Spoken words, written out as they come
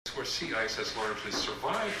where sea ice has largely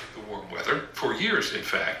survived the warm weather, for years in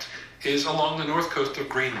fact, is along the north coast of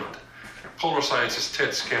Greenland. Polar scientist Ted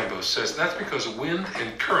Scambos says that's because wind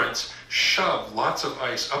and currents shove lots of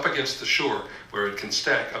ice up against the shore where it can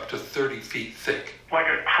stack up to 30 feet thick. Like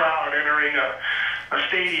a crowd entering a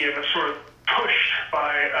stadium is sort of pushed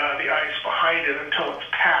by the ice behind it until it's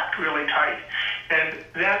packed really tight. And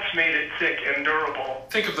that's made it thick and durable.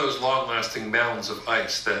 Think of those long-lasting mounds of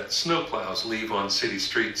ice that snowplows leave on city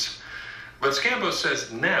streets. But Scambos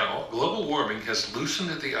says now global warming has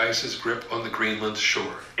loosened the ice's grip on the Greenland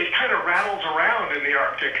shore. It kind of rattles around in the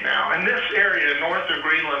Arctic now. In this area north of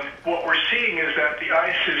Greenland, what we're seeing is that the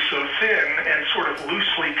ice is so thin and sort of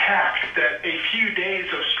loosely packed that a few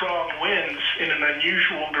days of strong winds in an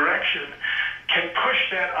unusual direction can push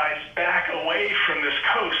that ice back away from this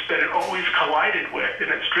coast that it always collided with in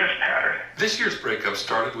its drift pattern. This year's breakup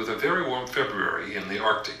started with a very warm February in the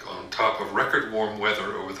Arctic on top of record warm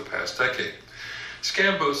weather over the past decade.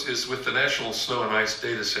 Scambos is with the National Snow and Ice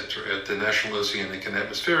Data Center at the National Oceanic and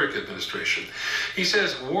Atmospheric Administration. He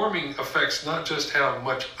says warming affects not just how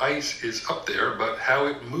much ice is up there, but how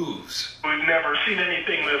it moves. We've never seen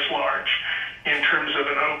anything this large in terms of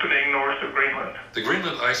an opening north of Greenland. The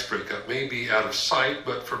Greenland ice breakup may be out of sight,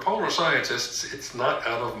 but for polar scientists, it's not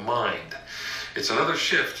out of mind. It's another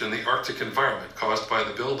shift in the Arctic environment caused by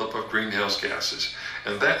the buildup of greenhouse gases.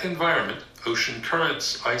 And that environment, ocean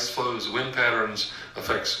currents, ice flows, wind patterns,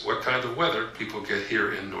 affects what kind of weather people get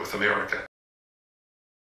here in North America.